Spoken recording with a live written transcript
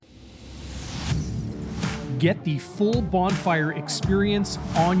Get the full Bonfire experience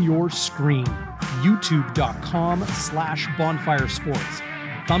on your screen. YouTube.com/Bonfire Sports.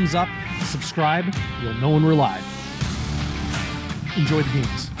 Thumbs up, subscribe, you'll know when we're live. Enjoy the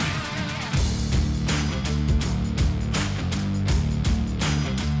games.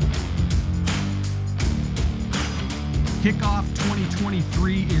 Kickoff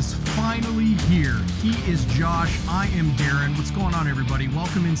 2023 is finally here. He is Josh. I am Darren. What's going on, everybody?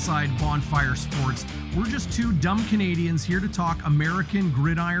 Welcome inside Bonfire Sports. We're just two dumb Canadians here to talk American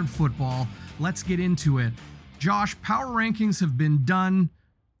gridiron football. Let's get into it. Josh, power rankings have been done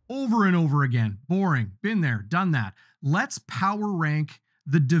over and over again. Boring. Been there, done that. Let's power rank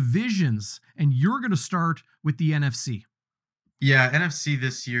the divisions, and you're going to start with the NFC. Yeah, NFC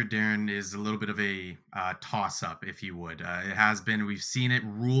this year, Darren, is a little bit of a toss-up, if you would. It has been. We've seen it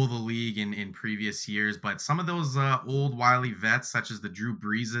rule the league in previous years, but some of those old wily vets, such as the Drew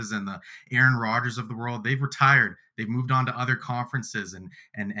Breeses and the Aaron Rodgers of the world, they've retired. They've moved on to other conferences,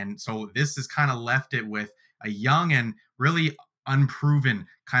 and so this has kind of left it with a young and really unproven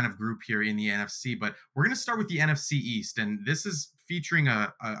kind of group here in the NFC. But we're going to start with the NFC East, and this is featuring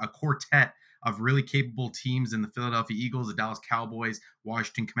a quartet of really capable teams in the Philadelphia Eagles, the Dallas Cowboys,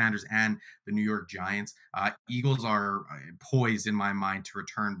 Washington Commanders, and the New York Giants. Eagles are poised, in my mind, to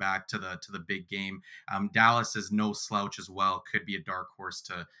return back to the big game. Dallas is no slouch as well; could be a dark horse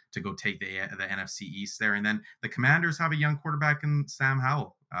to go take the NFC East there. And then the Commanders have a young quarterback in Sam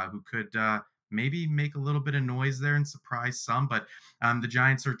Howell, who could maybe make a little bit of noise there and surprise some. But the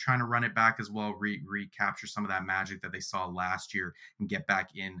Giants are trying to run it back as well, recapture some of that magic that they saw last year and get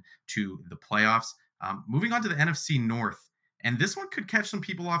back into the playoffs. Moving on to the NFC North. And this one could catch some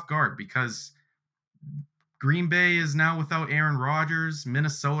people off guard because Green Bay is now without Aaron Rodgers.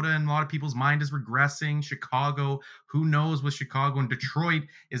 Minnesota, in a lot of people's mind, is regressing. Chicago, who knows with Chicago, and Detroit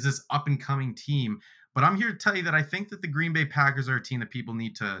is this up-and-coming team. But I'm here to tell you that I think that the Green Bay Packers are a team that people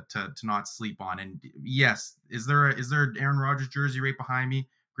need to not sleep on. And yes, is there Aaron Rodgers jersey right behind me?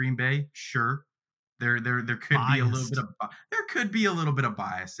 Green Bay, sure. There could be a little bit of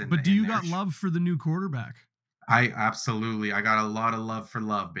bias in. But do you got love for the new quarterback? I got a lot of love for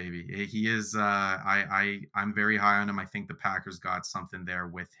love, baby. He is. I'm very high on him. I think the Packers got something there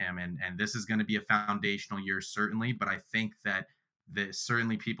with him, and this is going to be a foundational year certainly. But I think that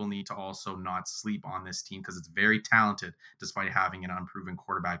certainly people need to also not sleep on this team because it's very talented despite having an unproven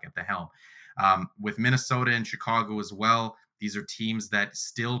quarterback at the helm. With Minnesota and Chicago as well, these are teams that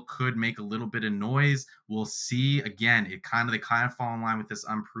still could make a little bit of noise. We'll see. Again, they kind of fall in line with this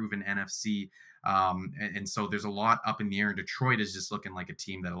unproven NFC. And so there's a lot up in the air. And Detroit is just looking like a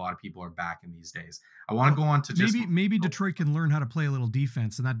team that a lot of people are backing these days. I want to go on to maybe Detroit can learn how to play a little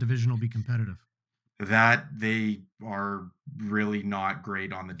defense, and that division will be competitive. That they are really not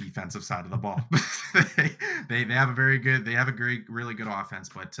great on the defensive side of the ball. they have a really good offense,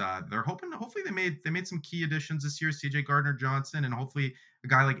 but they're hopefully they made some key additions this year. CJ Gardner-Johnson, and hopefully a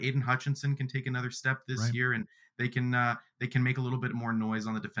guy like Aiden Hutchinson can take another step this year, and they can make a little bit more noise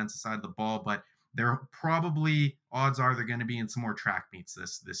on the defensive side of the ball. But they're probably, odds are, they're going to be in some more track meets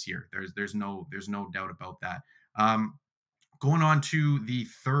this year. There's no doubt about that. Going on to the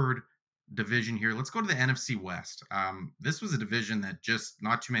third division here. Let's go to the NFC West. This was a division that just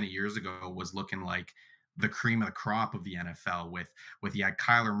not too many years ago was looking like the cream of the crop of the NFL with you had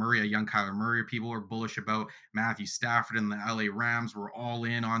Kyler Murray, a young Kyler Murray people were bullish about. Matthew Stafford and the LA Rams were all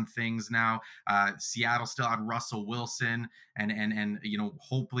in on things now. Seattle still had Russell Wilson and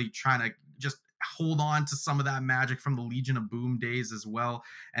hopefully trying to just hold on to some of that magic from the Legion of Boom days as well.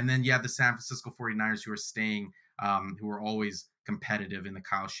 And then you have the San Francisco 49ers who are staying, who are always competitive in the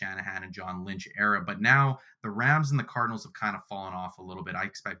Kyle Shanahan and John Lynch era. But now the Rams and the Cardinals have kind of fallen off a little bit. I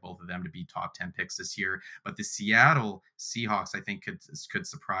expect both of them to be top 10 picks this year. But the Seattle Seahawks, I think, could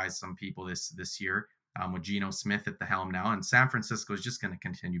surprise some people this year with Geno Smith at the helm now. And San Francisco is just going to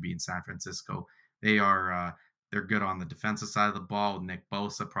continue being San Francisco. They're good on the defensive side of the ball with Nick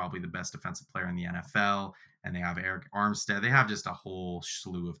Bosa, probably the best defensive player in the NFL. And they have Eric Armstead. They have just a whole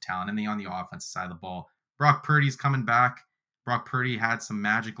slew of talent. And on the offensive side of the ball, Brock Purdy's coming back. Brock Purdy had some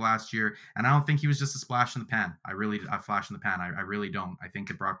magic last year, and I don't think he was just a flash in the pan. A flash in the pan. I really don't. I think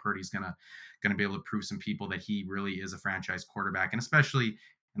that Brock Purdy's gonna be able to prove some people that he really is a franchise quarterback, and especially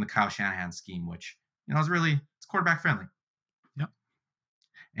in the Kyle Shanahan scheme, which it's quarterback friendly. Yep.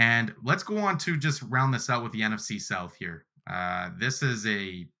 And let's go on to just round this out with the NFC South here. This is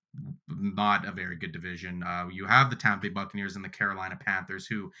not a very good division. You have the Tampa Bay Buccaneers and the Carolina Panthers,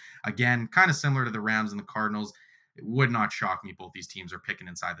 who, again, kind of similar to the Rams and the Cardinals. it would not shock me. Both these teams are picking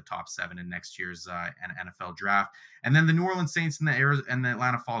inside the top 7 in next year's NFL draft. And then the New Orleans Saints and the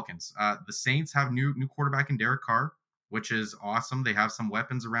Atlanta Falcons. The Saints have new quarterback in Derek Carr, which is awesome. They have some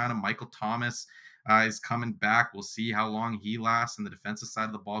weapons around him. Michael Thomas is coming back. We'll see how long he lasts. And the defensive side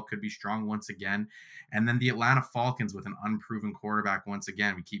of the ball could be strong once again. And then the Atlanta Falcons with an unproven quarterback once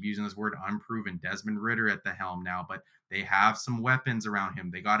again. We keep using this word unproven. Desmond Ritter at the helm now, but they have some weapons around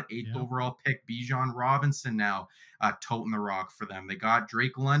him. They got eighth Yeah. overall pick Bijan Robinson now toting the rock for them. They got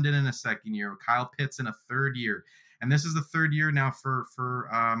Drake London in a second year, Kyle Pitts in a third year, and this is the third year now for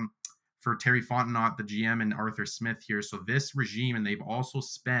Terry Fontenot, the GM, and Arthur Smith here. So this regime, and they've also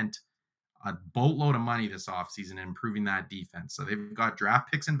spent a boatload of money this offseason in improving that defense. So they've got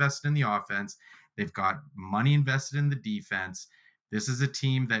draft picks invested in the offense. They've got money invested in the defense. This is a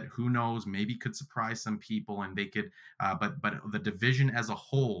team that, who knows, maybe could surprise some people, and they could. But the division as a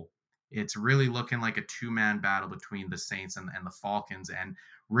whole, it's really looking like a two-man battle between the Saints and the Falcons. And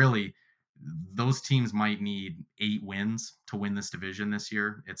really, those teams might need 8 wins to win this division this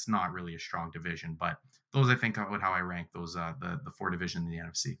year. It's not really a strong division, but those, I think, are how I rank those the 4 divisions in the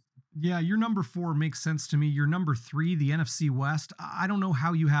NFC. Yeah, your number 4 makes sense to me. Your number 3, the NFC West. I don't know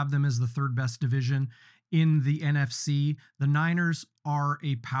how you have them as the third best division in the NFC. The Niners are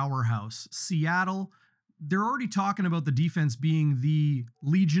a powerhouse. Seattle, they're already talking about the defense being the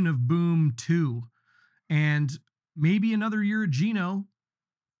Legion of Boom 2. And maybe another year at Geno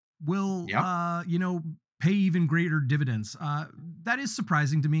will, Yep. pay even greater dividends. That is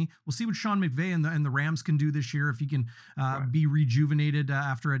surprising to me. We'll see what Sean McVay and the Rams can do this year if he can Right. be rejuvenated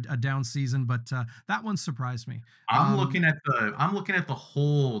after a down season. But that one surprised me. I'm Um, looking at the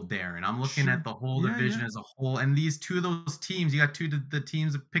whole, Darren. I'm looking at sure. the whole Yeah, yeah. division as a whole, and these two of those teams, you got two of the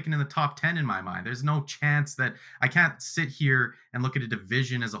teams picking in the top 10 in my mind. There's no chance that I can't sit here and look at a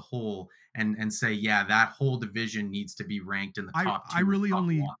division as a whole and say, yeah, that whole division needs to be ranked in the I top I 2 or really top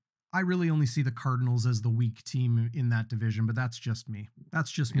only 1. I really only see the Cardinals as the weak team in that division, but that's just me.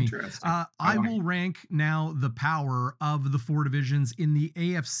 That's just me. Interesting. I I want to. will rank now the power of the 4 divisions in the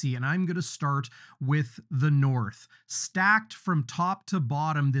AFC, and I'm going to start with the North. Stacked from top to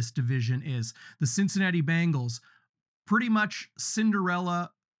bottom, this division is the Cincinnati Bengals, pretty much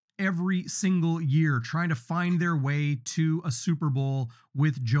Cinderella every single year, trying to find their way to a Super Bowl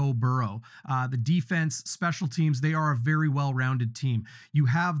with Joe Burrow. The defense, special teams, they are a very well rounded team. You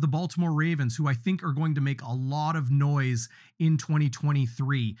have the Baltimore Ravens, who I think are going to make a lot of noise in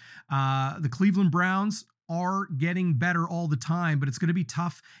 2023. The Cleveland Browns are getting better all the time, but it's going to be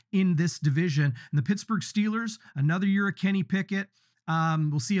tough in this division. And the Pittsburgh Steelers, another year of Kenny Pickett.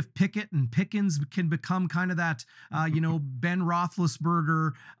 We'll see if Pickett and Pickens can become kind of that, Ben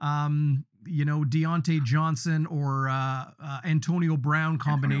Roethlisberger, Deontay Johnson or Antonio Brown Antonio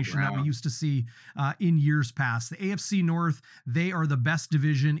combination that we Brown. used to see in years past. The AFC North, they are the best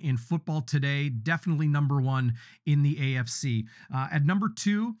division in football today, definitely number 1 in the AFC. At number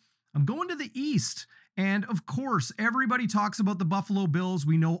 2, I'm going to the East. And of course, everybody talks about the Buffalo Bills.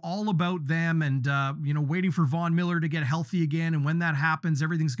 We know all about them and, waiting for Von Miller to get healthy again. And when that happens,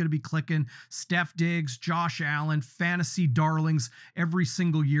 everything's going to be clicking. Steph Diggs, Josh Allen, fantasy darlings every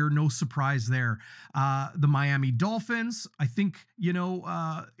single year. No surprise there. The Miami Dolphins, I think,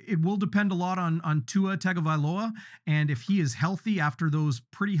 it will depend a lot on Tua Tagovailoa. And if he is healthy after those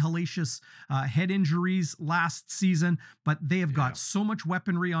pretty hellacious head injuries last season, but they have Yeah. got so much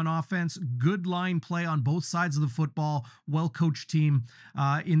weaponry on offense, good line play on both sides of the football, well-coached team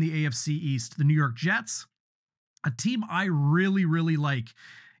in the AFC East. The New York Jets, a team I really, really like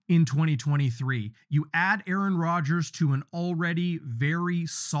in 2023. You add Aaron Rodgers to an already very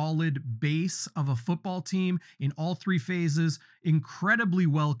solid base of a football team in all 3 phases, incredibly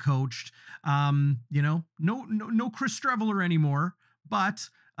well coached. No Chris Streveler anymore, but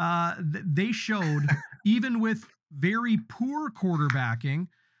they showed even with very poor quarterbacking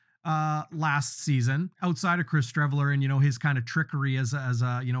last season outside of Chris Streveler and his kind of trickery as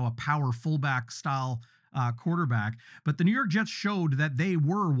a power fullback style quarterback. But the New York Jets showed that they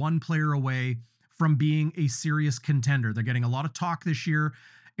were one player away from being a serious contender. They're getting a lot of talk this year.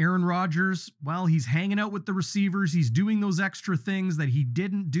 Aaron Rodgers, well, he's hanging out with the receivers. He's doing those extra things that he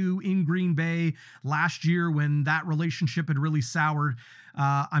didn't do in Green Bay last year when that relationship had really soured.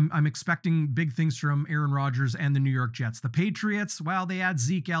 I'm expecting big things from Aaron Rodgers and the New York Jets. The Patriots, well, they add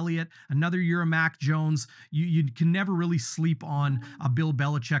Zeke Elliott, another year of Mac Jones. You can never really sleep on a Bill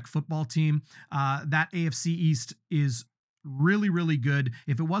Belichick football team. That AFC East is really, really good.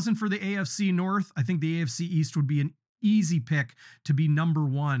 If it wasn't for the AFC North, I think the AFC East would be an easy pick to be number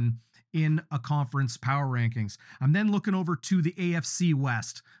 1 in a conference power rankings. I'm then looking over to the AFC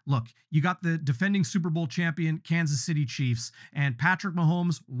West. Look, you got the defending Super Bowl champion Kansas City Chiefs and Patrick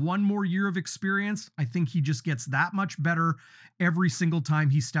Mahomes, one more year of experience. I think he just gets that much better every single time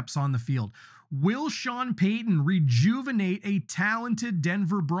he steps on the field. Will Sean Payton rejuvenate a talented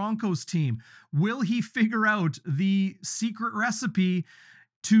Denver Broncos team? Will he figure out the secret recipe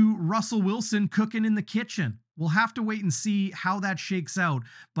to Russell Wilson cooking in the kitchen? We'll have to wait and see how that shakes out.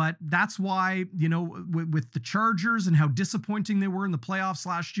 But that's why, with the Chargers and how disappointing they were in the playoffs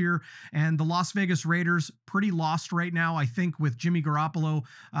last year, and the Las Vegas Raiders pretty lost right now, I think, with Jimmy Garoppolo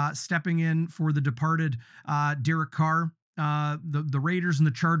stepping in for the departed Derek Carr. The Raiders and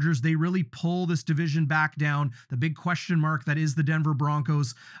the Chargers, they really pull this division back down. The big question mark that is the Denver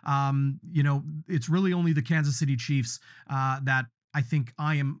Broncos. It's really only the Kansas City Chiefs that I think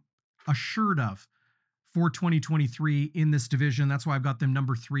I am assured of for 2023 in this division. That's why I've got them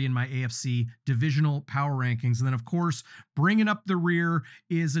number 3 in my AFC divisional power rankings. And then, of course, bringing up the rear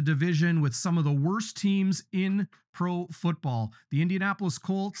is a division with some of the worst teams in pro football. The Indianapolis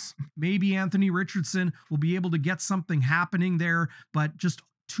Colts, maybe Anthony Richardson will be able to get something happening there, but just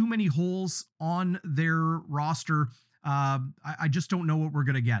too many holes on their roster. I just don't know what we're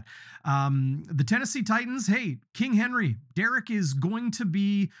going to get. The Tennessee Titans, hey, King Henry, Derek is going to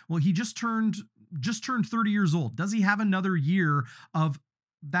be, well, he just turned 30 years old. Does he have another year of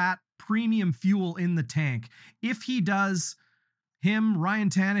that premium fuel in the tank? If he does, him, Ryan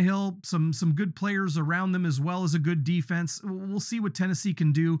Tannehill, some good players around them, as well as a good defense. We'll see what Tennessee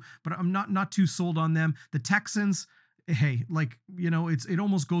can do, but I'm not too sold on them. The Texans, hey, it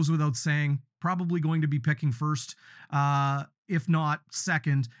almost goes without saying, probably going to be picking first, if not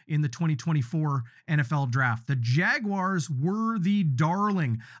second, in the 2024 NFL draft. The Jaguars were the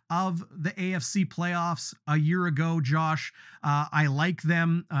darling of the AFC playoffs a year ago, Josh. I like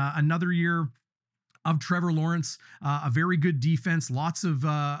them. Another year of Trevor Lawrence, a very good defense, lots of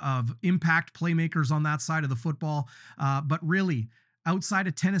impact playmakers on that side of the football. But really, outside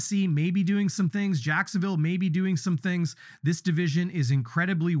of Tennessee, maybe doing some things, Jacksonville maybe doing some things, this division is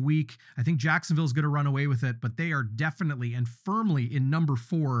incredibly weak. I think Jacksonville's going to run away with it, but they are definitely and firmly in number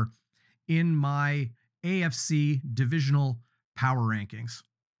 4 in my AFC divisional power rankings.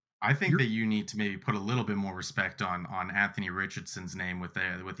 I think that you need to maybe put a little bit more respect on Anthony Richardson's name with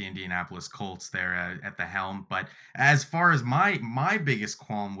the Indianapolis Colts there at the helm. But as far as my biggest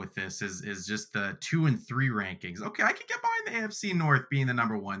qualm with this is just the 2 and 3 rankings. Okay, I can get behind the AFC North being the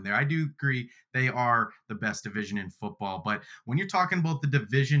number 1 there. I do agree they are the best division in football. But when you're talking about the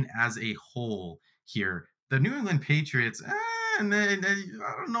division as a whole here, the New England Patriots, and then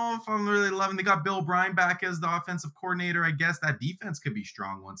I don't know if I'm really loving. They got Bill O'Brien back as the offensive coordinator. I guess that defense could be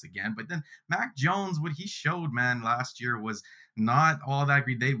strong once again. But then Mac Jones, what he showed, man, last year was not all that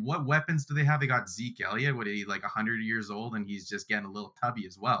great. What weapons do they have? They got Zeke Elliott. What, he like 100 years old, and he's just getting a little tubby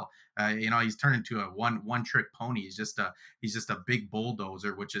as well. He's turned into a one trick pony. He's just a big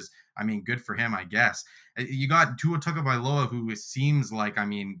bulldozer, which is, I mean, good for him, I guess. You got Tua Tagovailoa, who seems like, I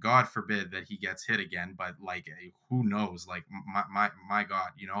mean, God forbid that he gets hit again, but like, who knows? Like, my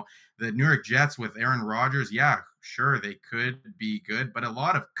God, the New York Jets with Aaron Rodgers, yeah, sure, they could be good, but a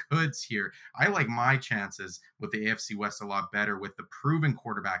lot of coulds here. I like my chances with the AFC West a lot better with the proven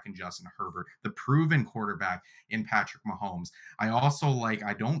quarterback in Justin Herbert, the proven quarterback in Patrick Mahomes.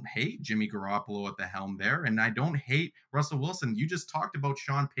 I don't hate Jimmy Garoppolo at the helm there, and I don't hate Russell Wilson. You just talked about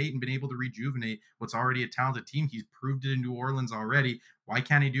Sean Payton being able to rejuvenate what's already a talented team. He's proved it in New Orleans already. Why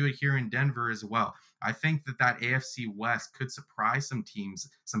can't he do it here in Denver as well? I think that AFC West could surprise some teams,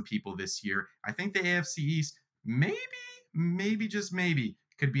 some people this year. I think the AFC East maybe just maybe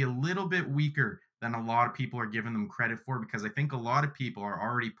could be a little bit weaker than a lot of people are giving them credit for, because I think a lot of people are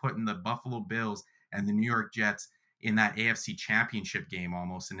already putting the Buffalo Bills and the New York Jets in that AFC championship game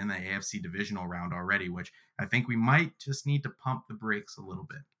almost, and in the AFC divisional round already, which I think we might just need to pump the brakes a little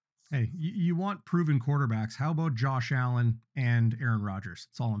bit. Hey, you want proven quarterbacks. How about Josh Allen and Aaron Rodgers?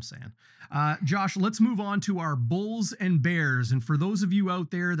 That's all I'm saying. Josh, let's move on to our Bulls and Bears. And for those of you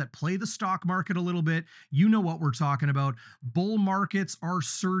out there that play the stock market a little bit, you know what we're talking about. Bull markets are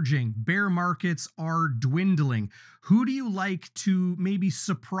surging. Bear markets are dwindling. Who do you like to maybe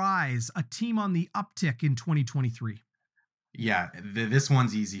surprise a team on the uptick in 2023? Yeah, this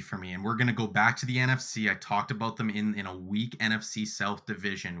one's easy for me, and we're gonna go back to the NFC. I talked about them in a weak NFC South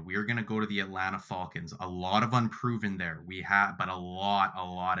division. We're gonna go to the Atlanta Falcons. A lot of unproven there. We have, but a lot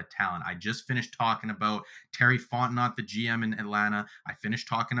of talent. I just finished talking about Terry Fontenot, the GM in Atlanta. I finished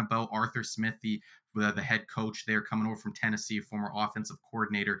talking about Arthur Smith, the the head coach there coming over from Tennessee, former offensive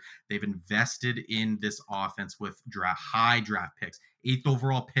coordinator. They've invested in this offense with high draft picks. Eighth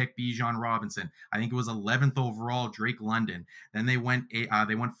overall pick, Bijan Robinson. I think it was 11th overall, Drake London. Then they went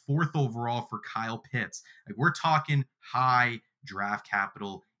fourth overall for Kyle Pitts. Like, we're talking high draft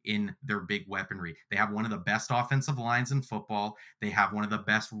capital in their big weaponry. They have one of the best offensive lines in football. They have one of the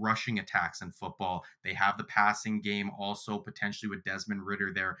best rushing attacks in football. They have the passing game also potentially with Desmond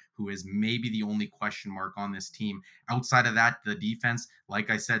Ridder there, who is maybe the only question mark on this team. Outside of that, the defense,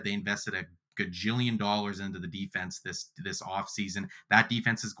 like I said, they invested a gajillion dollars into the defense this offseason. That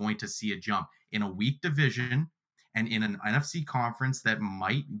defense is going to see a jump in a weak division and in an NFC conference that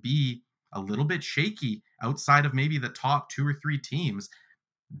might be a little bit shaky outside of maybe the top two or three teams.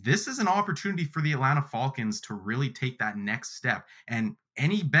 This is an opportunity for the Atlanta Falcons to really take that next step. And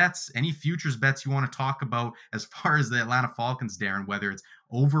any bets, any futures bets you want to talk about as far as the Atlanta Falcons, Darren, whether it's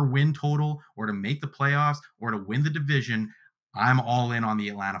over win total or to make the playoffs or to win the division, I'm all in on the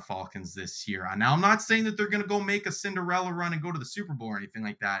Atlanta Falcons this year. Now, I'm not saying that they're going to go make a Cinderella run and go to the Super Bowl or anything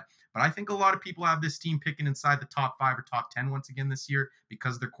like that, but I think a lot of people have this team picking inside the top 5 or top 10 once again this year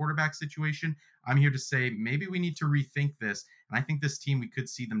because of their quarterback situation. I'm here to say maybe we need to rethink this. And I think this team, we could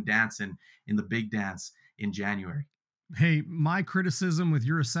see them dancing in the big dance in January. Hey, my criticism with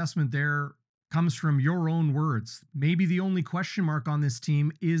your assessment there comes from your own words. Maybe the only question mark on this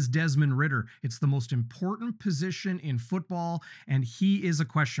team is Desmond Ridder. It's the most important position in football, and he is a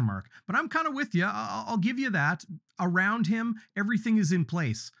question mark. But I'm kind of with you. I'll give you that. Around him, everything is in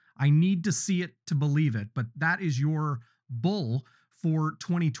place. I need to see it to believe it, but that is your bull for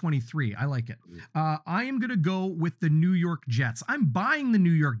 2023. I like it. I am going to go with the New York Jets. I'm buying the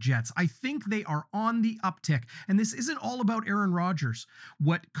New York Jets. I think they are on the uptick. And this isn't all about Aaron Rodgers.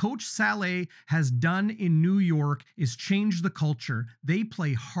 What Coach Saleh has done in New York is change the culture. They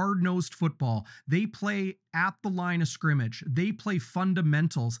play hard-nosed football. They play at the line of scrimmage. They play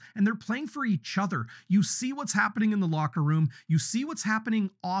fundamentals, and they're playing for each other. You see what's happening in the locker room. You see what's happening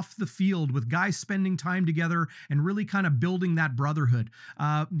off the field with guys spending time together and really kind of building that brotherhood.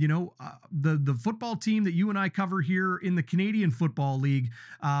 The football team that you and I cover here in the Canadian Football League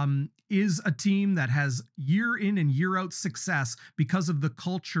is a team that has year in and year out success because of the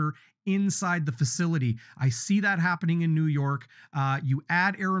culture inside the facility. I see that happening in New York. You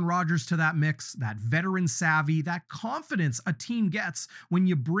add Aaron Rodgers to that mix, that veteran savvy, that confidence a team gets when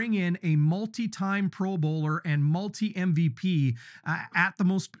you bring in a multi-time Pro Bowler and multi-MVP at the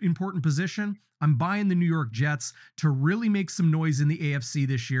most important position. I'm buying the New York Jets to really make some noise in the AFC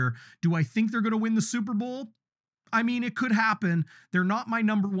this year. Do I think they're going to win the Super Bowl? I mean, it could happen. They're not my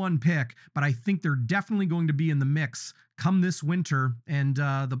number one pick, but I think they're definitely going to be in the mix come this winter and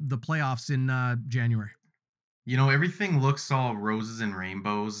the playoffs in January. Everything looks all roses and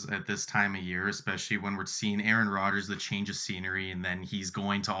rainbows at this time of year, especially when we're seeing Aaron Rodgers, the change of scenery, and then he's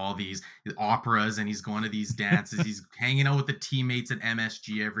going to all these operas and he's going to these dances. He's hanging out with the teammates at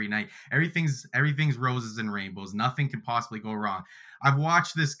MSG every night. Everything's roses and rainbows. Nothing can possibly go wrong. I've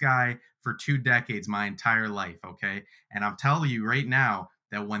watched this guy for 2 decades, my entire life, okay? And I'm telling you right now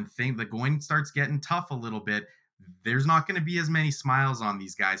that when the going starts getting tough a little bit, there's not going to be as many smiles on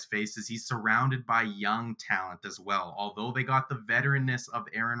these guys' faces. He's surrounded by young talent as well. Although they got the veteranness of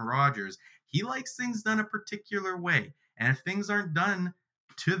Aaron Rodgers, he likes things done a particular way. And if things aren't done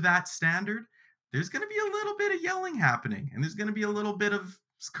to that standard, there's going to be a little bit of yelling happening. And there's going to be a little bit of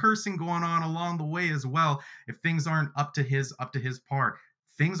cursing going on along the way as well if things aren't up to his par.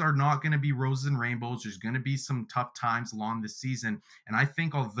 Things are not going to be roses and rainbows. There's going to be some tough times along this season. And I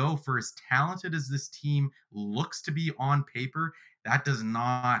think although for as talented as this team looks to be on paper, that does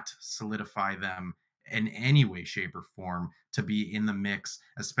not solidify them in any way, shape, or form to be in the mix,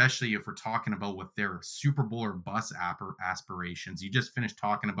 especially if we're talking about what their Super Bowl or bust aspirations. You just finished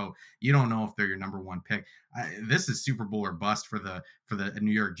talking about you don't know if they're your number one pick. This is Super Bowl or bust for the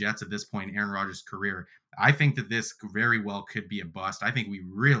New York Jets at this point in Aaron Rodgers' career. I think that this very well could be a bust. I think we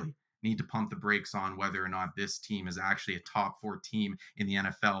really need to pump the brakes on whether or not this team is actually a top 4 team in the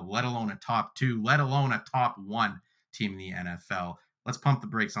NFL, let alone a top 2, let alone a top 1 team in the NFL. Let's pump the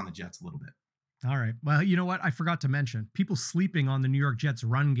brakes on the Jets a little bit. All right. Well, you know what? I forgot to mention people sleeping on the New York Jets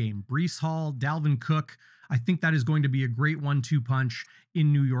run game. Breece Hall, Dalvin Cook. I think that is going to be a great 1-2 punch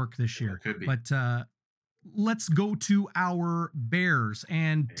in New York this year. It could be. But let's go to our Bears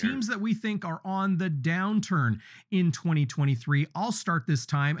and teams that we think are on the downturn in 2023. I'll start this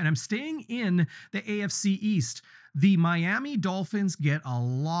time, and I'm staying in the AFC East. The Miami Dolphins get a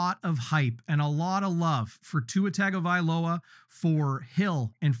lot of hype and a lot of love for Tua Tagovailoa, for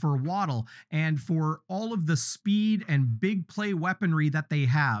Hill, and for Waddle, and for all of the speed and big play weaponry that they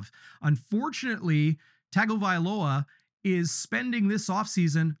have. Unfortunately, Tagovailoa is spending this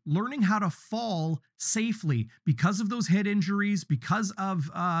offseason learning how to fall safely because of those head injuries, because of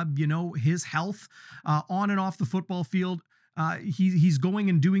his health on and off the football field. He's going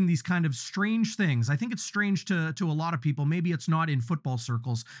and doing these kind of strange things. I think it's strange to a lot of people. Maybe it's not in football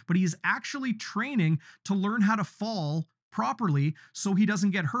circles, but he is actually training to learn how to fall properly so he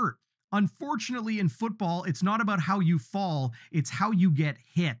doesn't get hurt. Unfortunately, in football, it's not about how you fall, it's how you get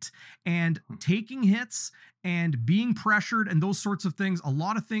hit. And taking hits and being pressured and those sorts of things, a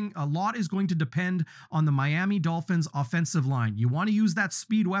lot is going to depend on the Miami Dolphins offensive line. You want to use that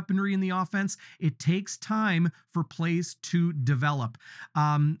speed weaponry in the offense, it takes time for plays to develop.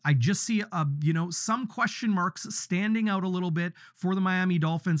 I just see some question marks standing out a little bit for the Miami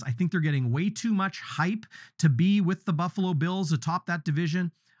Dolphins. I think they're getting way too much hype to be with the Buffalo Bills atop that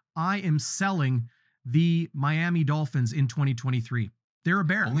division. I am selling the Miami Dolphins in 2023. They're a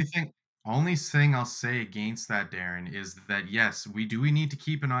bear. Only thing I'll say against that, Darren, is that yes, we need to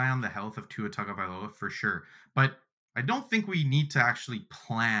keep an eye on the health of Tua Tagovailoa for sure, but I don't think we need to actually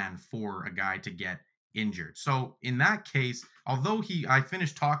plan for a guy to get injured. So in that case, although I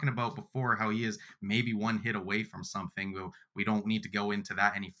finished talking about before how he is maybe one hit away from something, we don't need to go into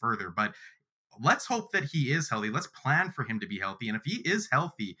that any further, but let's hope that he is healthy. Let's plan for him to be healthy. And if he is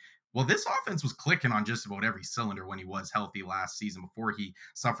healthy, well, this offense was clicking on just about every cylinder when he was healthy last season before he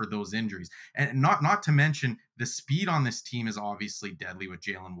suffered those injuries. And not to mention the speed on this team is obviously deadly with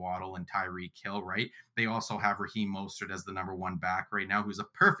Jalen Waddle and Tyreek Hill, right? They also have Raheem Mostert as the number one back right now, who's a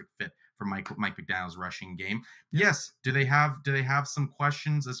perfect fit for Mike McDaniel's rushing game. Yep. Yes, do they have some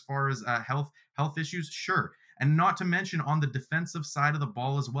questions as far as health issues? Sure. And not to mention on the defensive side of the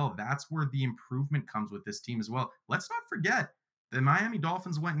ball as well. That's where the improvement comes with this team as well. Let's not forget the Miami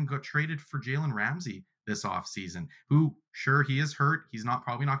Dolphins went and got traded for Jalen Ramsey this offseason, who, sure, he is hurt. He's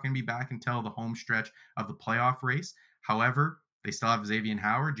probably not going to be back until the home stretch of the playoff race. However, they still have Xavier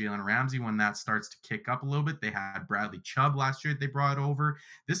Howard, Jalen Ramsey. When that starts to kick up a little bit, they had Bradley Chubb last year that they brought over.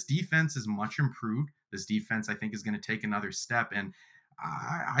 This defense is much improved. This defense, I think, is going to take another step. And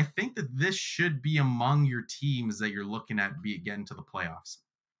I think that this should be among your teams that you're looking at getting to the playoffs.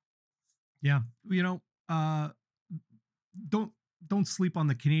 Yeah. Don't don't sleep on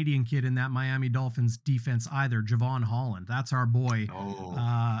the Canadian kid in that Miami Dolphins defense either, Javon Holland. That's our boy. Oh,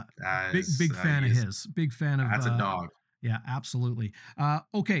 Uh, that is big fan of his. Big fan of. that's a dog. Yeah, absolutely.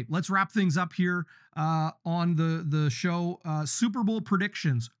 Okay, let's wrap things up here on the show. Super Bowl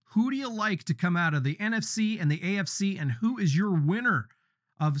predictions. Who do you like to come out of the NFC and the AFC, and who is your winner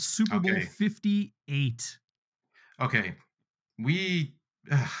of Super Bowl Okay. 58? Okay. We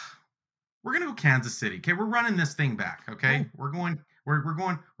we're gonna go Kansas City. Okay, we're running this thing back. Okay, Oh,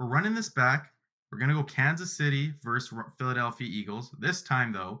 we're running this back. We're gonna go Kansas City versus Philadelphia Eagles. This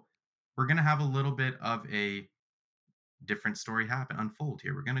time though, we're gonna have a little bit of a different story unfold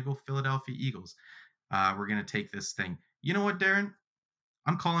here. We're gonna go Philadelphia Eagles. We're gonna take this thing. You know what, Darren?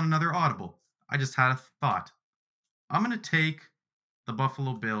 I'm calling another audible. I just had a thought. I'm going to take the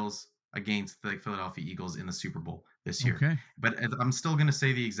Buffalo Bills against the Philadelphia Eagles in the Super Bowl this year. okay. But I'm still going to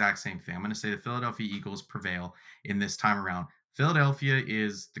say the exact same thing. I'm going to say the Philadelphia Eagles prevail in this time around. Philadelphia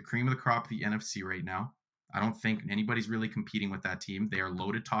is the cream of the crop of the NFC right now. I don't think anybody's really competing with that team. They are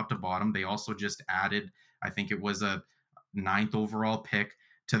loaded top to bottom. They also just added, I think it was a ninth overall pick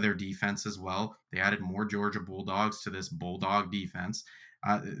to their defense as well. They added more Georgia Bulldogs to this Bulldog defense.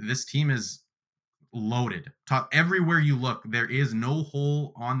 This team is loaded. Top everywhere you look, there is no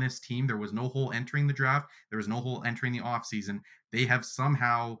hole on this team. There was no hole entering the draft. There was no hole entering the offseason. They have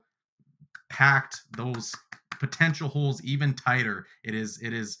somehow packed those potential holes even tighter. It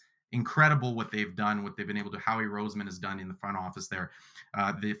is incredible what they've done, what they've been able to. Howie Roseman has done in the front office there.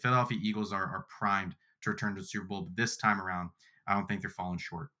 The Philadelphia Eagles are primed to return to the Super Bowl, but this time around, I don't think they're falling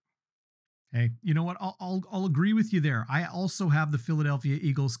short. Hey, you know what? I'll agree with you there. I also have the Philadelphia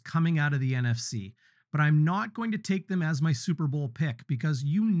Eagles coming out of the NFC, but I'm not going to take them as my Super Bowl pick because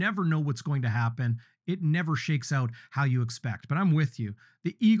you never know what's going to happen. It never shakes out how you expect. But I'm with you.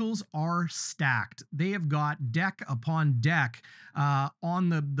 The Eagles are stacked. They have got deck upon deck on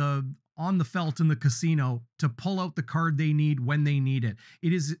the felt in the casino to pull out the card they need when they need it.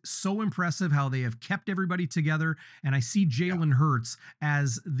 It is so impressive how they have kept everybody together. And I see Yeah. Jalen Hurts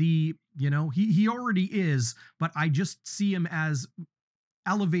as he already is, but I just see him as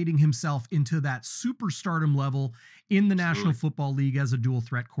elevating himself into that superstardom level in the National Absolutely. Football League as a dual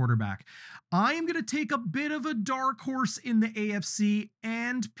threat quarterback. I am going to take a bit of a dark horse in the AFC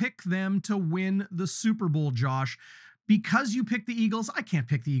and pick them to win the Super Bowl, Josh. Because you picked the Eagles, I can't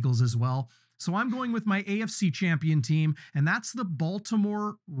pick the Eagles as well. So I'm going with my AFC champion team, and that's the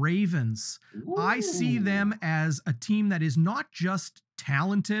Baltimore Ravens. I see Ooh. them as a team that is not just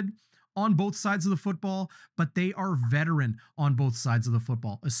talented on both sides of the football, but they are veteran on both sides of the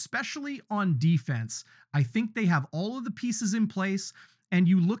football, especially on defense. I think they have all of the pieces in place. And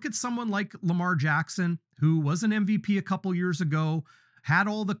you look at someone like Lamar Jackson, who was an MVP a couple years ago, had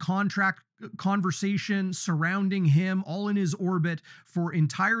all the contract conversation surrounding him all in his orbit for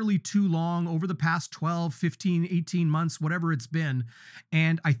entirely too long over the past 12, 15, 18 months, whatever it's been.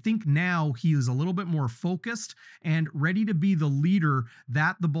 And I think now he is a little bit more focused and ready to be the leader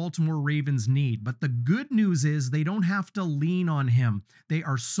that the Baltimore Ravens need. But the good news is they don't have to lean on him. They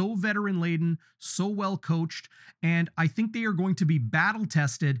are so veteran laden, so well coached, and I think they are going to be battle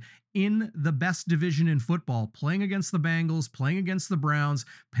tested in the best division in football, playing against the Bengals, playing against the Browns,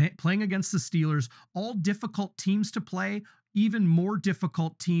 playing against the Steelers, all difficult teams to play, even more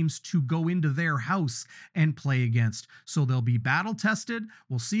difficult teams to go into their house and play against. So they'll be battle tested.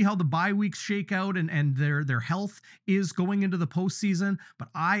 We'll see how the bye weeks shake out and their health is going into the postseason. But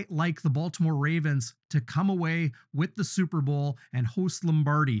I like the Baltimore Ravens to come away with the Super Bowl and host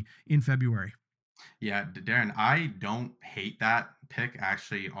Lombardi in February. Yeah, Darren, I don't hate that pick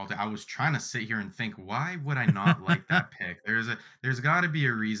actually all day. I was trying to sit here and think, why would I not like that pick? There's got to be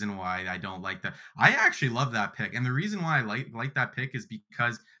a reason why I don't like that. I actually love that pick, and the reason why I like that pick is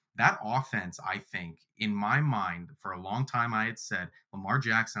because that offense, I think, in my mind, for a long time, I had said Lamar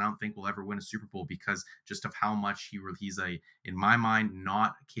Jackson. I don't think will ever win a Super Bowl because just of how much he's in my mind,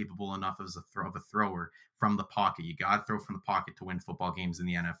 not capable enough as of a thrower from the pocket. You got to throw from the pocket to win football games in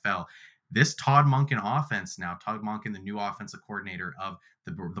the NFL. This Todd Monken offense now, Todd Monken, the new offensive coordinator of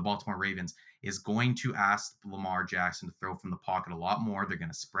the Baltimore Ravens, is going to ask Lamar Jackson to throw from the pocket a lot more. They're going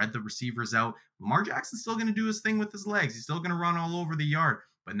to spread the receivers out. Lamar Jackson's still going to do his thing with his legs. He's still going to run all over the yard,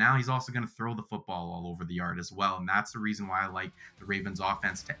 but now he's also going to throw the football all over the yard as well. And that's the reason why I like the Ravens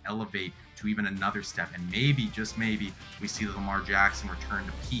offense to elevate to even another step. And maybe, just maybe, we see the Lamar Jackson return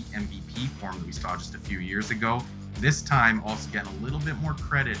to peak MVP form that we saw just a few years ago. This time, also getting a little bit more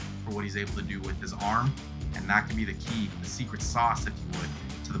credit for what he's able to do with his arm. And that could be the key, the secret sauce, if you would,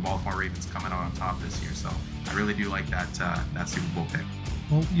 to the Baltimore Ravens coming out on top this year. So I really do like that Super Bowl pick.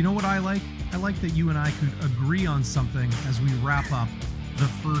 Well, you know what I like? I like that you and I could agree on something as we wrap up the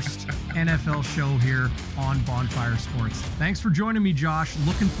first NFL show here on Bonfire Sports. Thanks for joining me, Josh.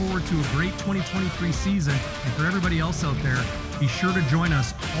 Looking forward to a great 2023 season. And for everybody else out there, be sure to join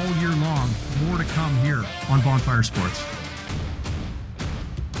us all year long. More to come here on Bonfire Sports.